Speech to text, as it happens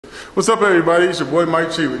What's up, everybody? It's your boy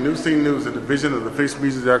Mike Chi with News Team News, a division of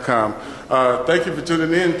thefacedmusic.com. Thank you for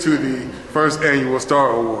tuning in to the first annual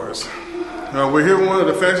Star Awards. We're here with one of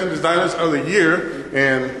the fashion designers of the year,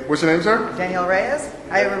 and what's your name, sir? Daniel Reyes.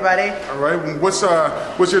 Hi, everybody. All right. What's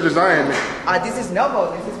your design name? This is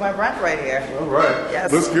Novo. This is my brand right here. All right.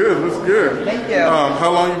 Yes. Looks good. Looks good. Thank you.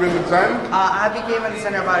 How long you been designing? I became a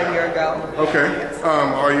designer about a year ago. Okay. Yes.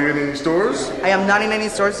 Are you in any stores? I am not in any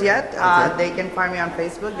stores yet. Okay. They can find me on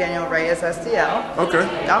Facebook, Daniel Reyes STL. Okay.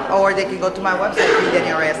 Or they can go to my website,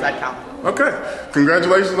 danielreyes.com. Okay.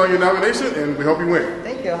 Congratulations on your nomination, and we hope you win.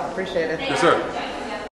 Thank you. I appreciate it. Yes, sir.